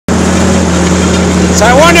So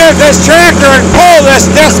I wonder if this tractor would pull this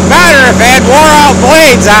disc better if it had wore out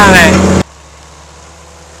blades on it.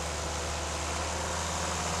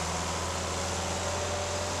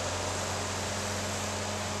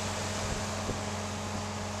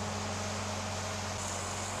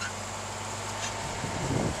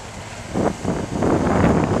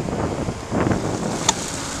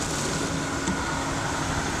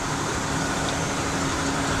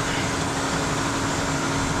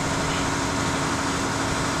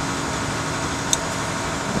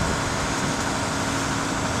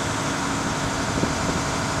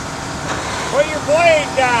 Put your blade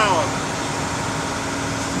down.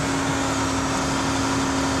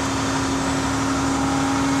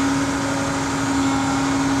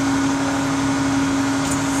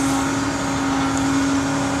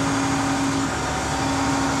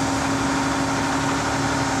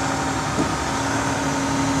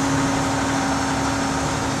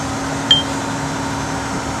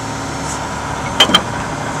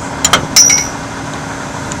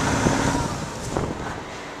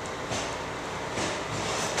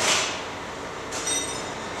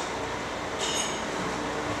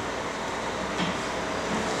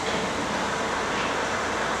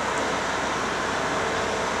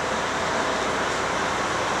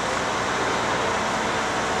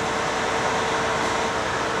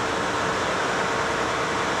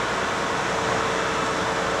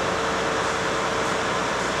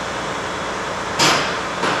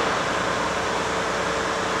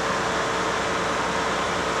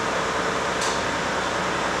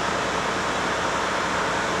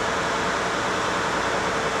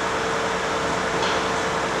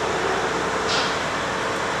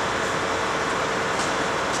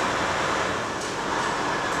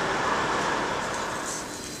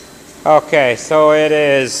 Okay, so it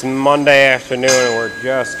is Monday afternoon and we're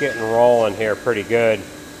just getting rolling here pretty good.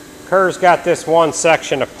 Kerr's got this one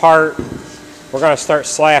section apart. We're going to start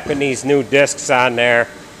slapping these new discs on there.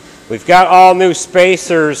 We've got all new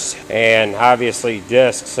spacers and obviously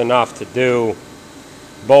discs enough to do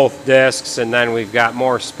both discs, and then we've got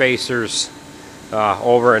more spacers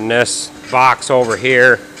over in this box over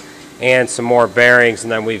here and some more bearings,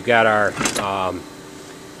 and then we've got our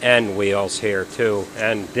end wheels here too,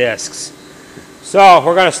 and discs. So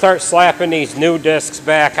we're going to start slapping these new discs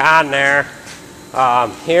back on there.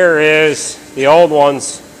 Here is the old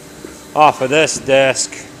ones off of this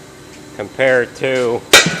disc compared to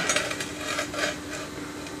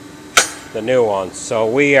the new ones. So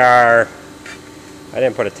we are, I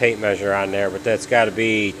didn't put a tape measure on there, but that's got to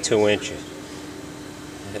be 2 inches.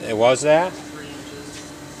 It was that? 3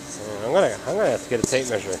 inches. I'm gonna have to get a tape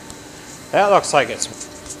measure. That looks like it's.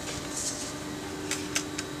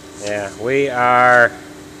 Yeah, we are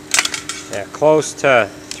close to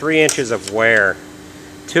 3 inches of wear.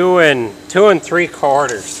 2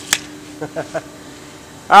 3/4.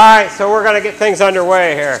 Alright, so we're going to get things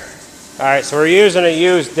underway here. Alright, so we're using a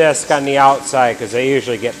used disc on the outside because they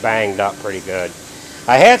usually get banged up pretty good.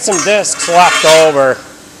 I had some discs left over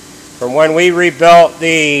from when we rebuilt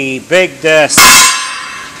the big disc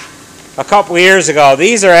a couple years ago.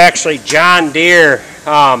 These are actually John Deere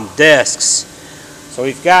discs. So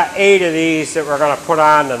we've got 8 of these that we're going to put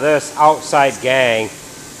onto this outside gang,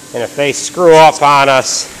 and if they screw up on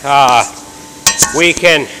us, we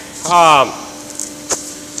can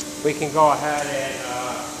go ahead and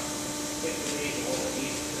get to these a little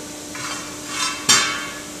easier.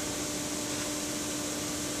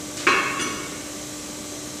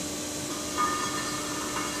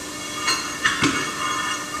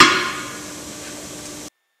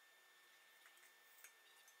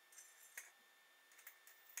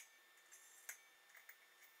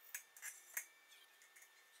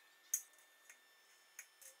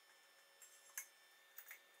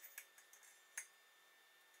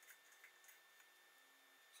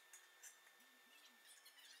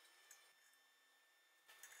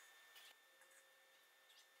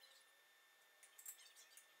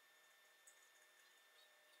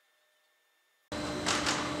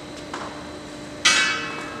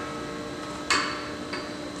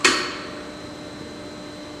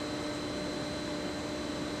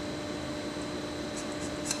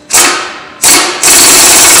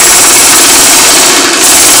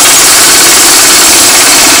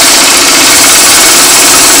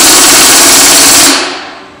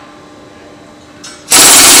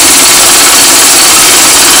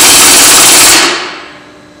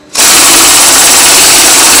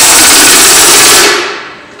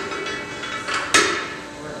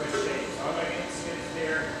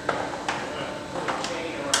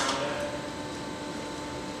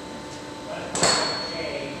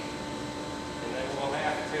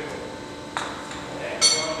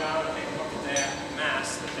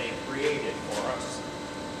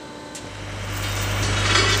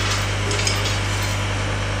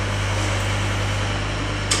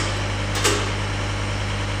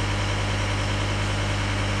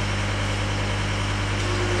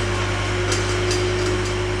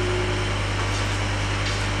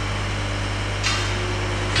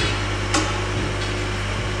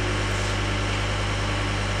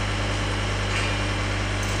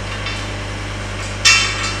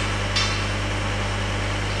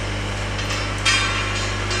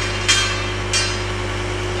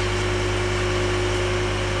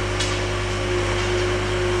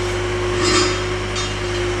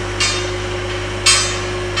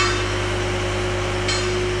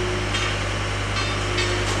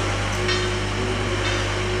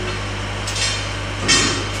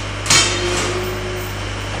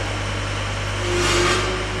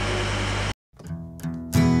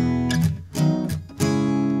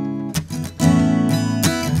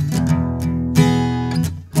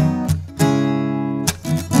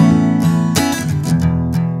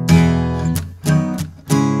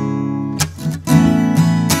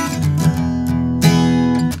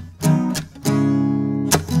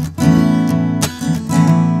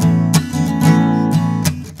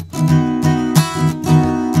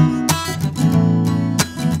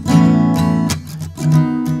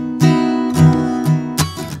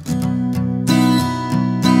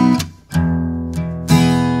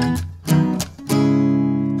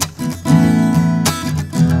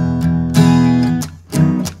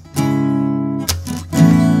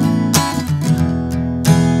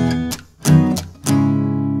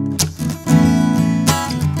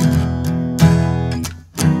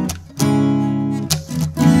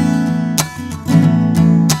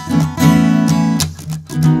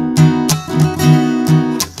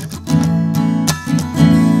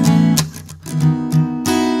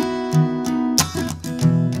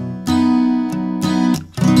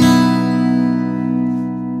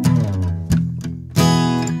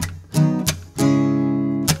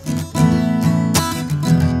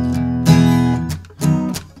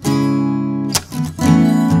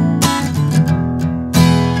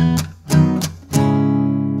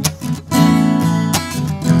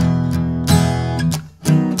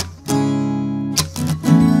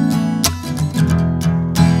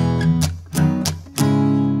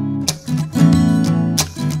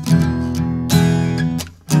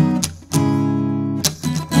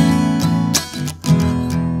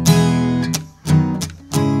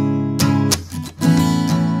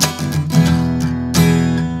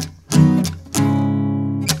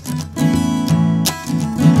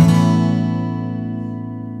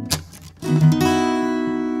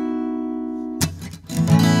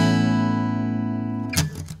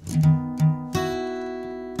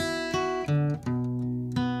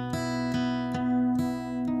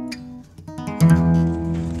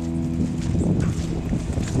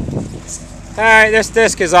 Alright, this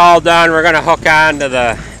disc is all done. We're going to hook on to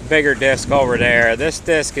the bigger disc over there. This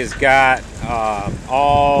disc has got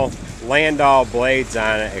all Landoll blades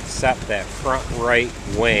on it except that front right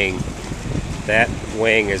wing. That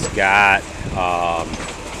wing has got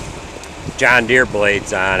John Deere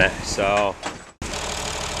blades on it. So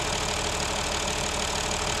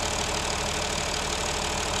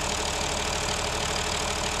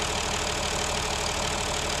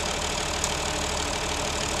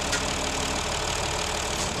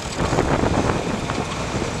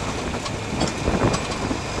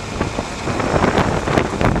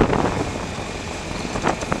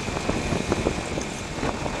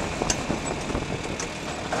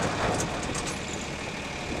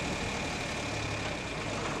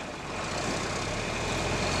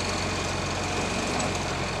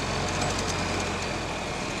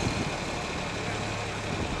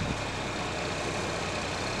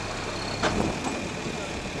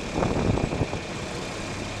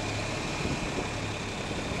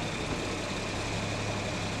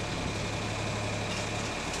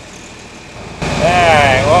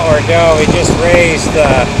we just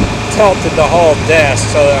tilted the whole disc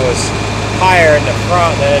so that it was higher in the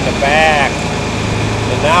front than in the back,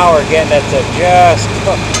 and now we're getting it to just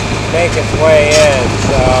make its way in.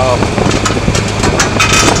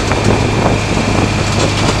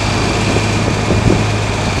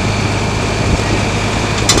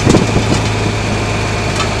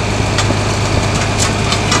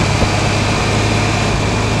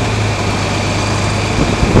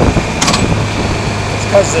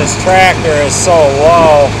 Because this tractor is so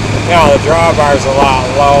low, you know, the drawbar is a lot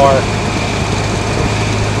lower.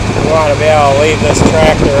 We want to be able to leave this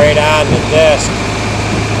tractor right on the disc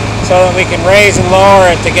so that we can raise and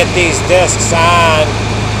lower it to get these discs on.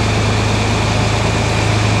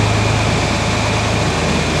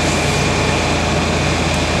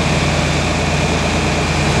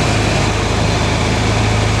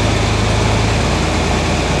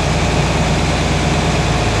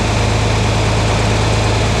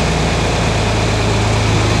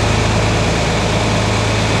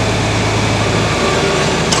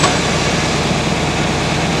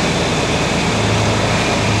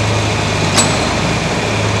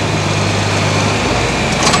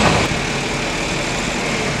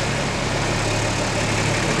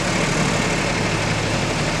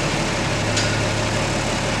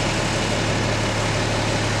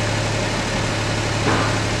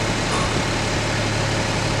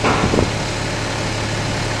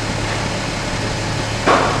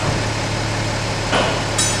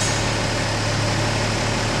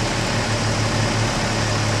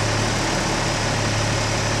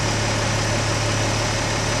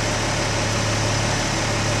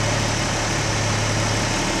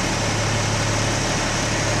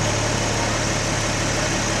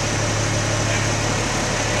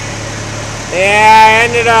 Yeah, I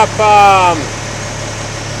ended up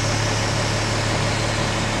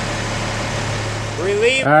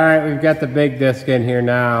relieving. Alright, we've got the big disc in here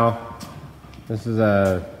now. This is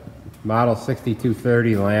a model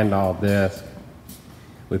 6230 Landoll disc.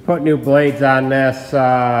 We put new blades on this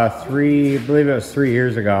I believe it was 3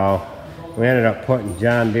 years ago. We ended up putting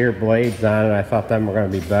John Deere blades on it. I thought them were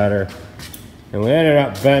going to be better. And we ended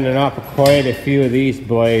up bending up quite a few of these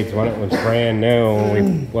blades when it was brand new.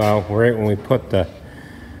 Right when we put the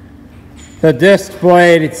disc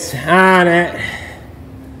blade, it's on it.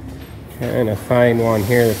 Trying to find one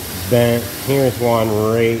here that's bent. Here's one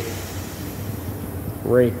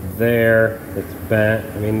right there that's bent.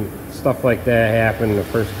 I mean, stuff like that happened the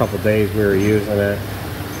first couple days we were using it.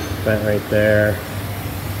 Bent right there.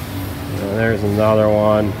 And there's another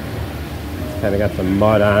one. Kind of got some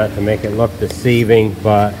mud on it to make it look deceiving,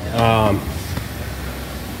 but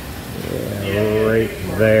yeah, right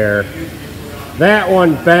there. That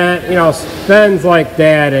one bent, you know, bends like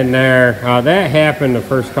that in there. That happened the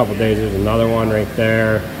first couple days. There's another one right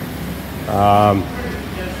there.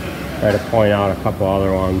 Try to point out a couple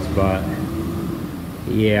other ones, but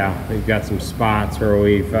yeah, we've got some spots where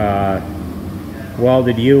we've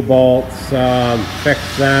welded U-bolts,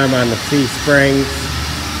 fixed them on the C-springs.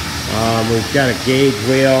 We've got a gauge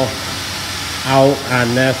wheel out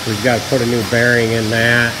on this. We've got to put a new bearing in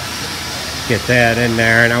that. Get that in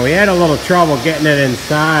there. Now we had a little trouble getting it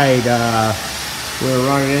inside. We were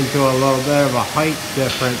running into a little bit of a height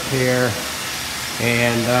difference here.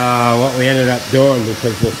 And what we ended up doing,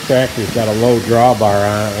 because this tractor's got a low drawbar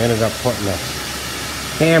on it, we ended up putting a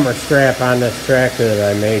hammer strap on this tractor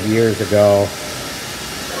that I made years ago.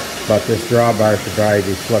 But this drawbar should probably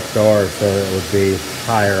be flipped over so that it would be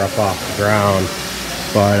higher up off the ground.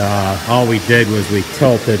 But all we did was we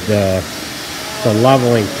tilted the the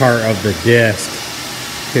leveling part of the disc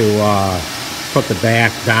to put the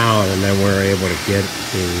back down, and then we're able to get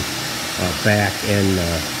the back in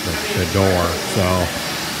the door. So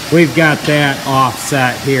we've got that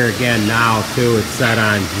offset here again now too. It's set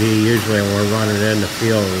on G. Usually when we're running it in the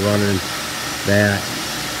field, we're running that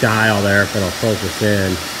dial there, if it'll focus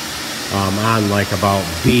in, on like about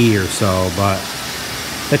B or so. But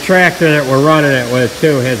the tractor that we're running it with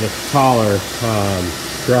too has a taller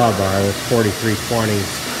drawbar with 4320s,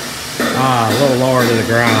 a little lower to the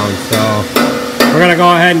ground. So we're gonna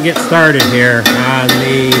go ahead and get started here on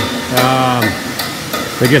the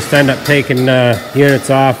we just end up taking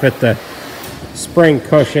units off at the spring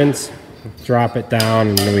cushions, drop it down,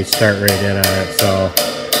 and then we start right in on it. So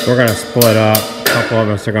we're gonna split up. A couple of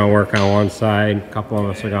us are gonna work on one side, a couple of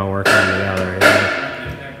us are gonna work on the other.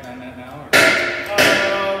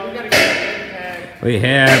 We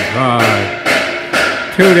have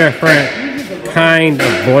two different kind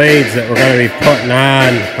of blades that we're going to be putting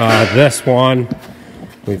on this one.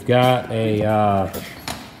 We've got a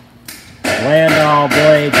Landoll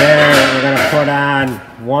blade there that we're going to put on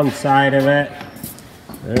one side of it.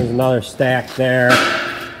 There's another stack there.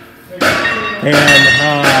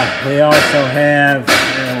 And we also have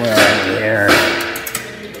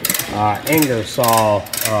Ingersoll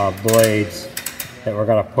blades that we're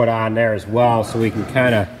going to put on there as well, so we can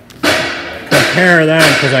kind of compare them,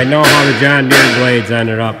 because I know how the John Deere blades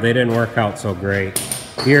ended up. They didn't work out so great.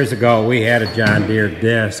 Years ago we had a John Deere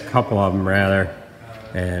disc, a couple of them rather,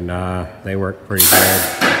 and they worked pretty good.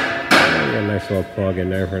 Got a nice little plug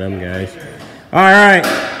in there for them guys. Alright,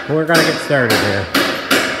 we're going to get started here.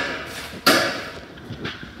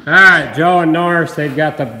 Alright, Joe and Norris, they've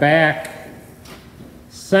got the back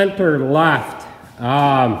center left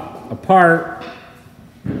apart,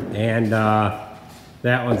 and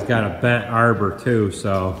that one's got a bent arbor too.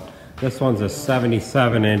 So this one's a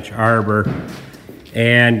 77-inch arbor,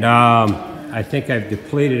 and I think I've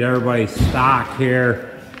depleted everybody's stock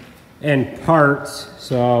here in parts,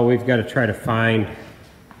 so we've got to try to find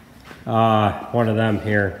one of them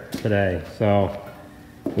here today. So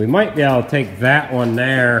we might be able to take that one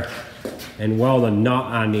there and weld a nut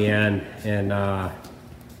on the end and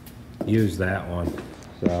use that one.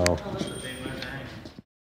 So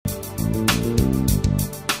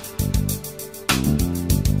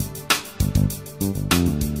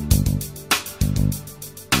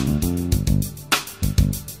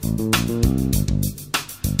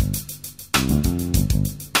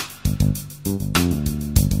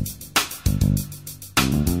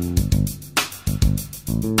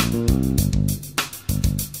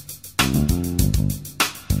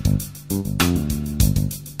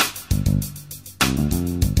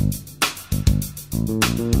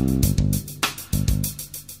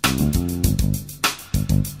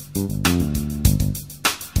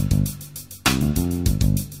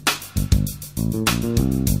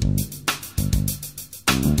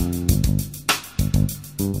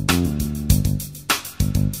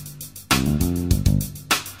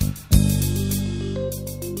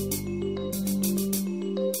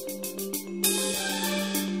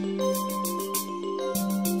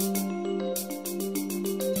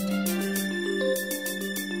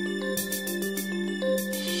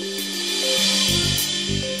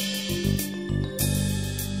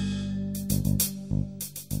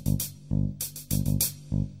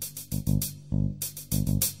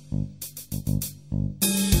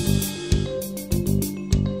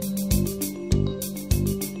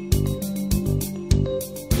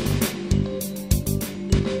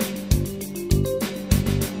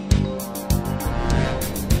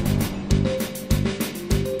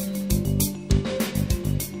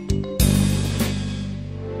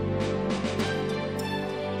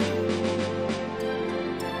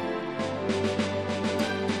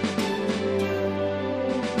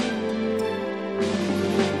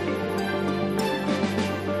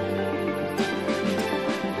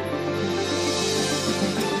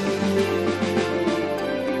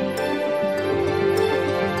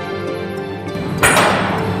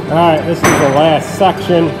alright, this is the last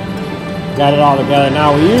section. Got it all together.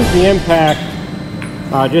 Now we use the impact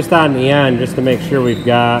just on the end, just to make sure we've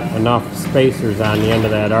got enough spacers on the end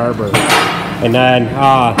of that arbor. And then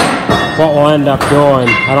what we'll end up doing,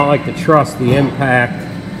 I don't like to trust the impact,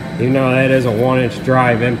 even though that is a 1-inch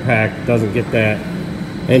drive impact, it doesn't get that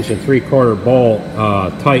 1 3/4 bolt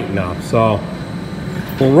tight enough. So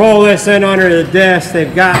we'll roll this in under the disc.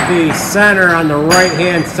 They've got the center on the right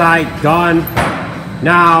hand side done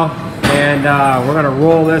now, and we're going to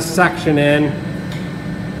roll this section in.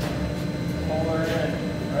 Pull her in.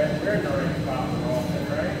 Right, we're in the right spot to roll it,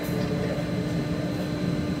 right?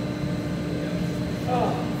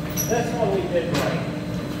 This one we did right.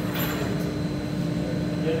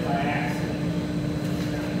 Did it by accident.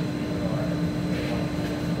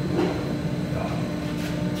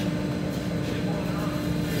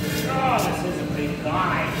 Oh, this is a big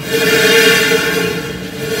guy.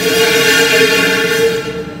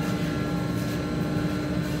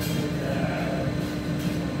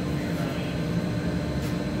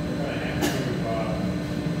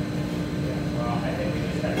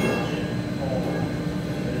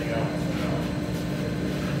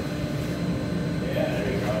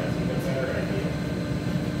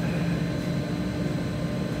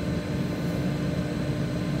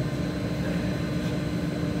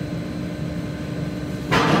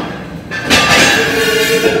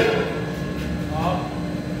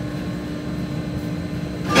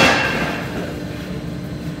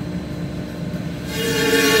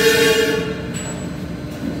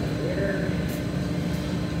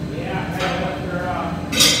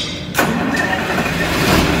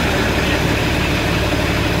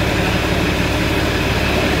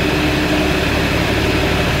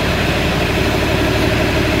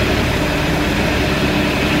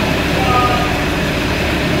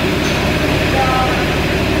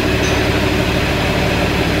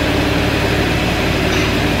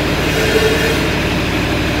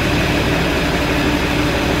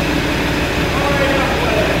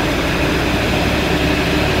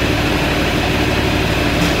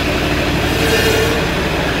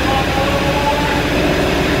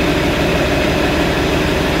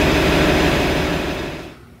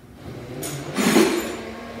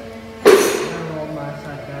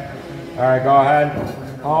 All right, go ahead.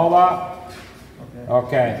 Hold up.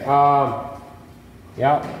 Okay.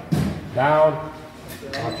 Yep. Down.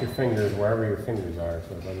 Watch your fingers, wherever your fingers are,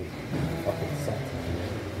 so it doesn't fucking suck.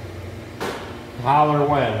 Holler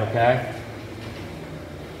when, okay?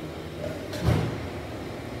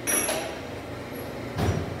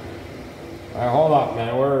 All right, hold up, man.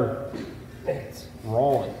 It's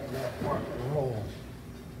rolling.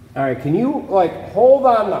 All right, can you like hold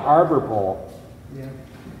on the arbor bolt? Yeah.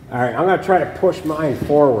 All right, I'm gonna try to push mine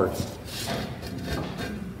forward.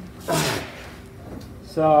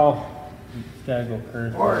 So, gotta go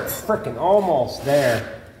curve. we're freaking almost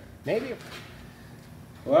there. Maybe.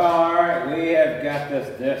 Well, all right, we have got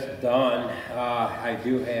this disc done. I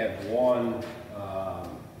do have one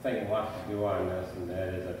thing left to do on this, and that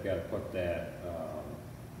is I've got to put that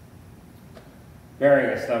bearing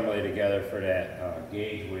assembly together for that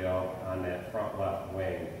gauge wheel on that front left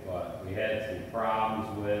wing. But we had some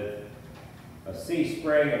problems with a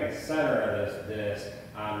C-spring in the center of this disc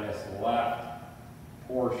on this left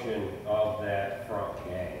portion of that front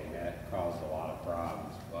gang. That caused a lot of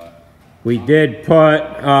problems. But we did put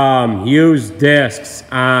used discs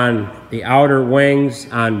on the outer wings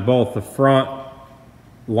on both the front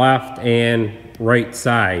left and right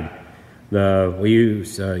side. We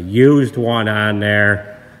use a used one on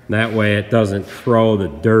there. That way it doesn't throw the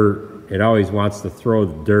dirt. It always wants to throw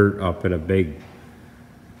the dirt up in a big,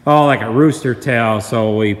 like a rooster tail.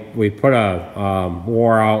 So we put a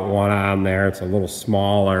wore out one on there. It's a little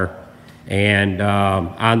smaller. And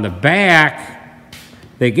on the back,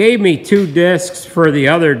 they gave me 2 discs for the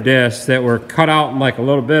other discs that were cut out in like a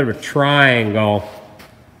little bit of a triangle.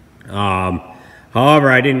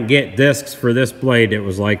 However, I didn't get discs for this blade that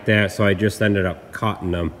was like that, so I just ended up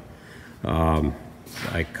cutting them.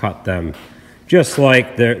 I cut them just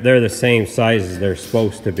like they're the same size as they're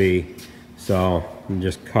supposed to be. So I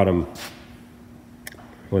just cut them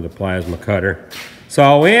with a plasma cutter.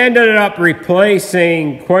 So we ended up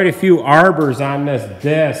replacing quite a few arbors on this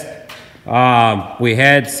disc. We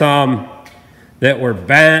had some that were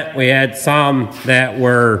bent, we had some that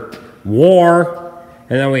were wore,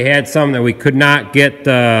 and then we had some that we could not get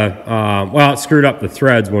well, it screwed up the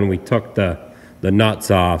threads when we took the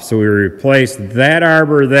nuts off. So we replaced that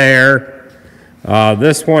arbor there.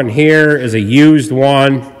 This one here is a used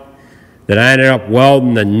one that I ended up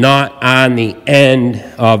welding the nut on the end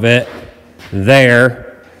of it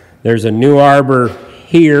there. There's a new arbor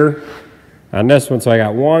here on this one. So I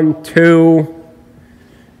got 1, 2,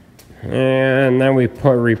 and then we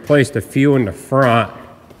replaced a few in the front.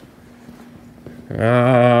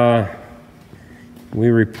 We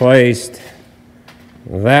replaced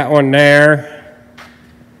that one there,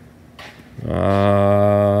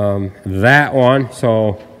 that one,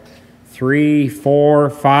 so 3, 4,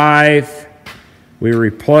 5. We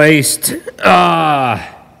replaced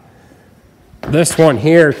this one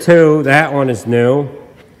here too. That one is new.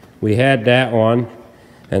 We had that one,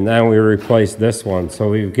 and then we replaced this one. So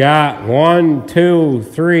we've got 1, 2,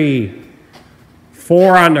 3,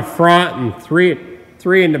 4 on the front and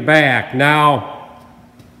three in the back. Now,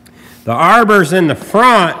 The arbors in the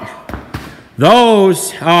front,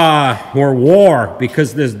 those were wore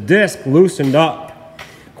because this disc loosened up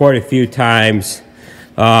quite a few times.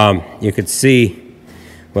 You could see,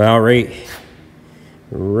 well, right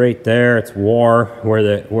there, it's wore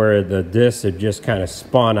where the disc had just kind of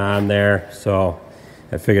spun on there. So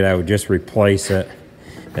I figured I would just replace it.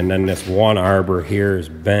 And then this one arbor here is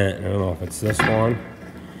bent. I don't know if it's this one.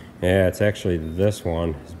 Yeah, it's actually this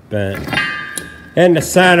one. It's bent. In the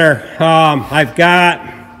center, I've got,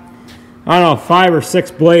 I don't know, 5 or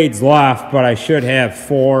 6 blades left, but I should have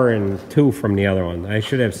 4 and 2 from the other one. I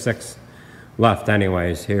should have 6 left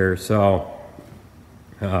anyways here. So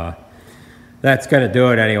that's going to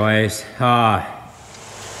do it anyways.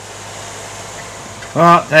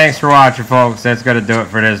 Well, thanks for watching, folks. That's going to do it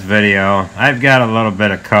for this video. I've got a little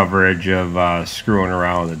bit of coverage of screwing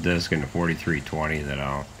around with the disc in the 4320 that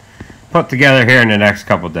I'll put together here in the next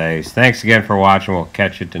couple days. Thanks again for watching. We'll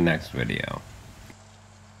catch you at the next video.